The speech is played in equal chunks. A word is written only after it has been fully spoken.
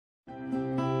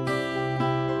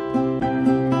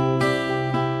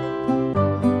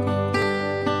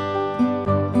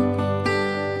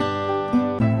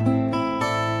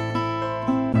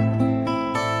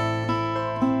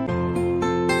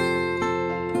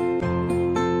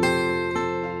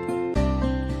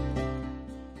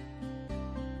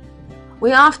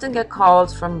We often get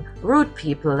calls from rude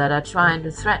people that are trying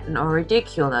to threaten or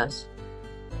ridicule us,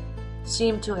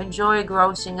 seem to enjoy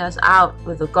grossing us out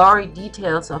with the gory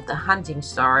details of the hunting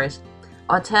stories,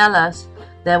 or tell us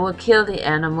they will kill the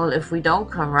animal if we don't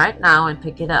come right now and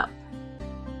pick it up.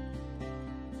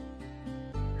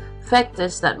 Fact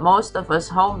is that most of us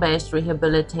home-based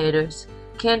rehabilitators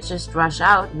can't just rush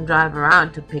out and drive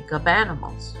around to pick up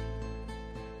animals.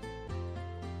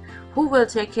 Who will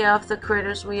take care of the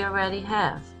critters we already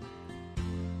have?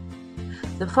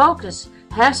 The focus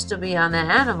has to be on the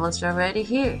animals already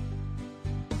here.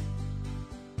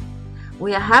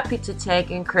 We are happy to take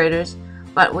in critters,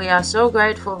 but we are so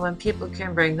grateful when people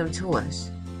can bring them to us.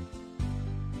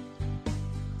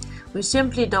 We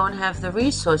simply don't have the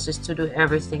resources to do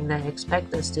everything they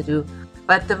expect us to do,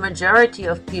 but the majority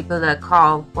of people that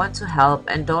call want to help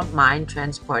and don't mind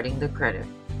transporting the critter.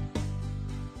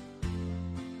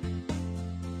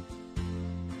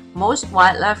 Most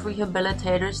wildlife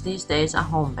rehabilitators these days are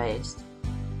home-based.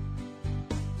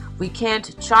 We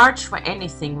can't charge for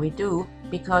anything we do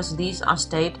because these are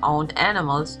state-owned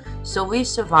animals, so we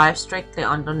survive strictly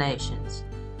on donations.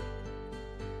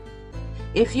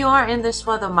 If you are in this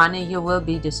for the money, you will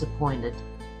be disappointed.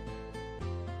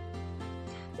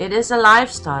 It is a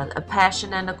lifestyle, a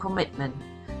passion and a commitment,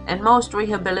 and most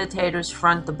rehabilitators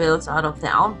front the bills out of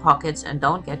their own pockets and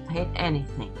don't get paid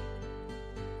anything.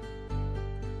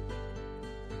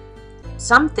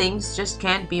 Some things just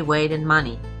can't be weighed in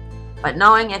money, but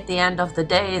knowing at the end of the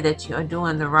day that you are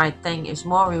doing the right thing is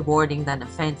more rewarding than a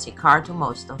fancy car to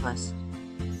most of us.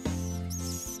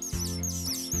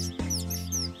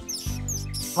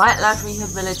 Wildlife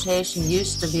rehabilitation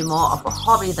used to be more of a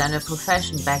hobby than a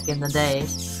profession back in the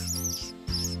days,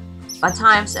 but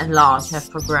times and laws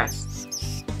have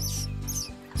progressed.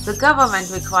 The government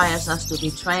requires us to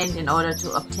be trained in order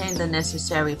to obtain the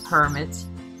necessary permits,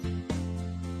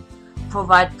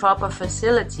 provide proper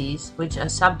facilities which are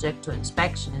subject to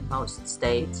inspection in most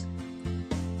states,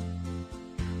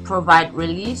 provide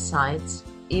release sites,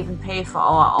 even pay for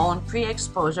our own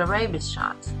pre-exposure rabies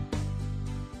shots.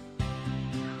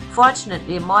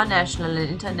 Fortunately, more national and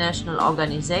international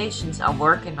organizations are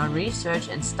working on research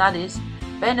and studies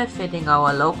benefiting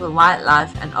our local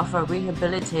wildlife and offer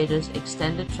rehabilitators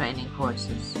extended training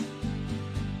courses.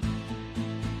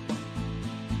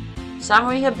 Some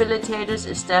rehabilitators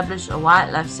establish a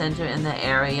wildlife center in the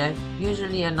area,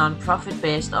 usually a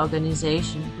non-profit-based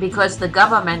organization, because the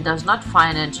government does not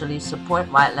financially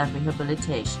support wildlife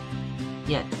rehabilitation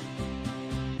yet.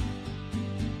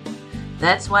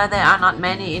 That's why there are not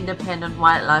many independent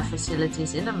wildlife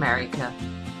facilities in America.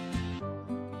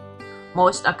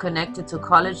 Most are connected to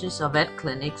colleges or vet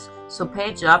clinics, so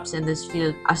paid jobs in this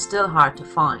field are still hard to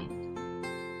find.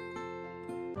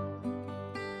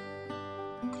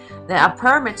 There are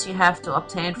permits you have to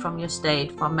obtain from your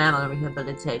state for mammal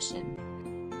rehabilitation.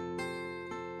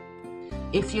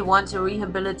 If you want to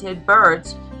rehabilitate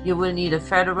birds, you will need a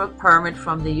federal permit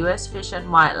from the U.S. Fish and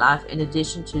Wildlife in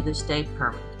addition to the state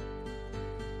permit.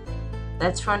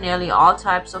 That's for nearly all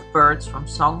types of birds, from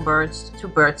songbirds to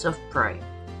birds of prey.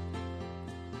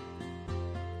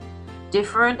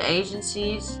 Different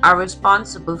agencies are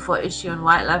responsible for issuing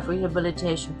wildlife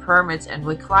rehabilitation permits, and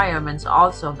requirements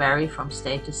also vary from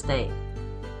state to state.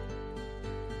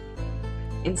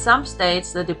 In some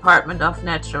states, the Department of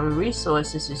Natural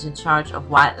Resources is in charge of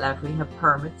wildlife rehab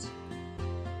permits.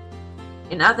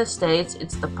 In other states,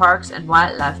 it's the Parks and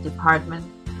Wildlife Department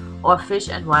or Fish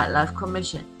and Wildlife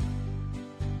Commission.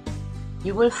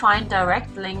 You will find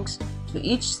direct links to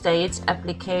each state's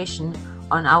application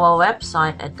on our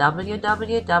website at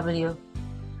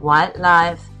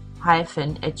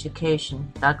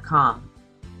www.wildlife-education.com.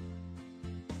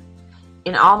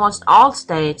 In almost all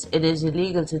states, it is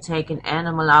illegal to take an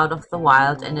animal out of the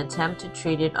wild and attempt to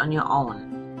treat it on your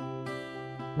own,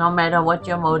 no matter what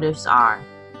your motives are.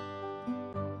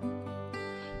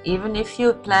 Even if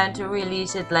you plan to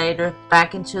release it later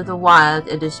back into the wild,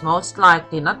 it is most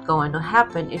likely not going to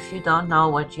happen if you don't know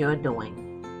what you are doing.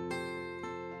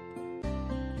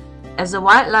 As a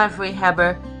wildlife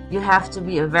rehabber, you have to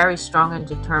be a very strong and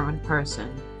determined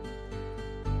person.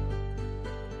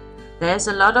 There is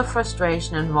a lot of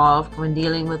frustration involved when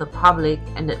dealing with the public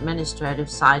and administrative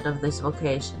side of this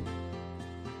vocation.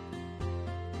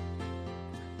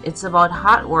 It's about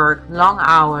hard work, long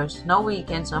hours, no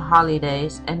weekends or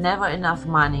holidays, and never enough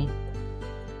money.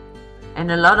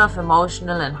 And a lot of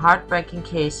emotional and heartbreaking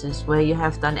cases where you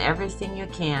have done everything you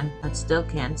can but still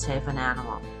can't save an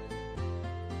animal.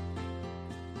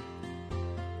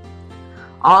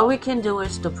 All we can do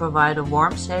is to provide a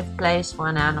warm, safe place for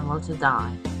an animal to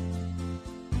die.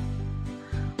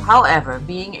 However,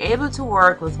 being able to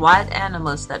work with wild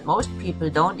animals that most people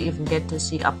don't even get to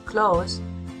see up close,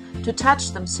 to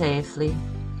touch them safely,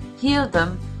 heal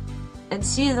them, and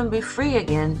see them be free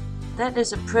again, that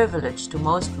is a privilege to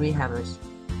most rehabbers.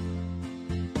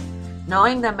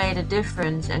 Knowing they made a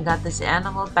difference and got this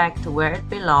animal back to where it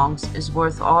belongs is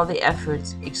worth all the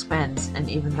efforts, expense, and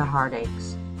even the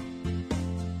heartaches.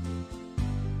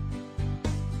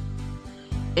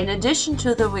 In addition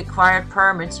to the required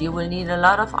permits, you will need a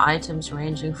lot of items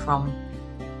ranging from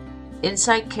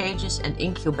inside cages and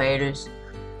incubators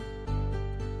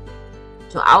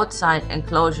to outside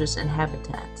enclosures and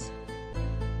habitats.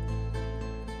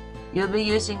 You'll be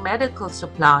using medical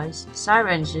supplies,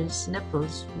 syringes,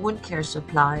 nipples, wound care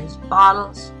supplies,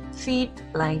 bottles, feed,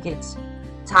 blankets,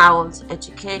 towels,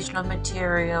 educational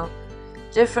material,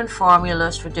 different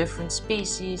formulas for different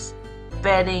species,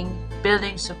 bedding,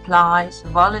 building supplies,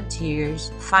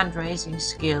 volunteers, fundraising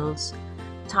skills,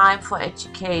 time for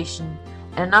education,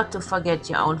 and not to forget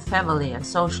your own family and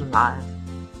social life.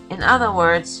 In other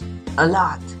words, a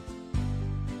lot.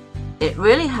 It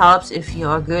really helps if you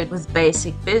are good with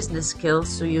basic business skills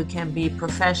so you can be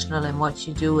professional in what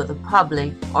you do with the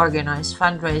public, organize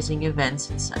fundraising events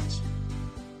and such.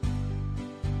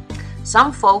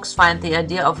 Some folks find the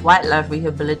idea of wildlife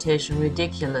rehabilitation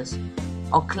ridiculous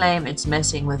or claim it's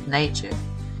messing with nature.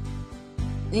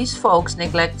 These folks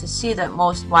neglect to see that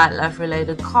most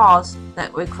wildlife-related causes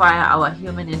that require our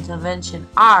human intervention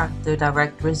are the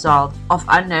direct result of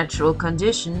unnatural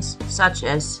conditions such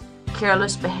as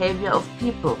careless behavior of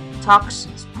people,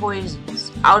 toxins,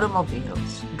 poisons,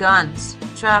 automobiles, guns,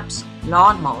 traps,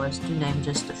 lawnmowers, to name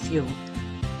just a few.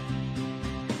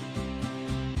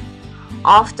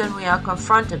 Often we are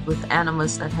confronted with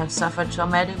animals that have suffered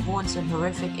traumatic wounds and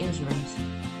horrific injuries.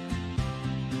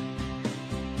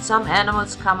 Some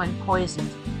animals come in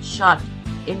poisoned, shot,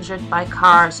 injured by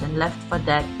cars and left for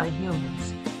dead by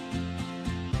humans.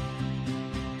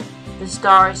 The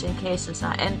stories and cases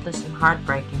are endless and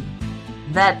heartbreaking.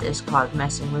 That is called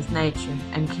messing with nature,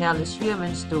 and careless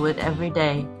humans do it every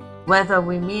day, whether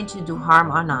we mean to do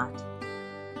harm or not.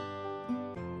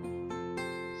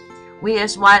 We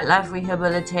as wildlife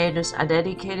rehabilitators are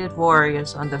dedicated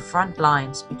warriors on the front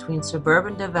lines between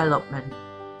suburban development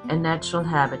and natural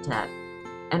habitat,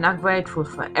 and are grateful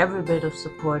for every bit of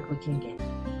support we can get.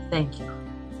 Thank you.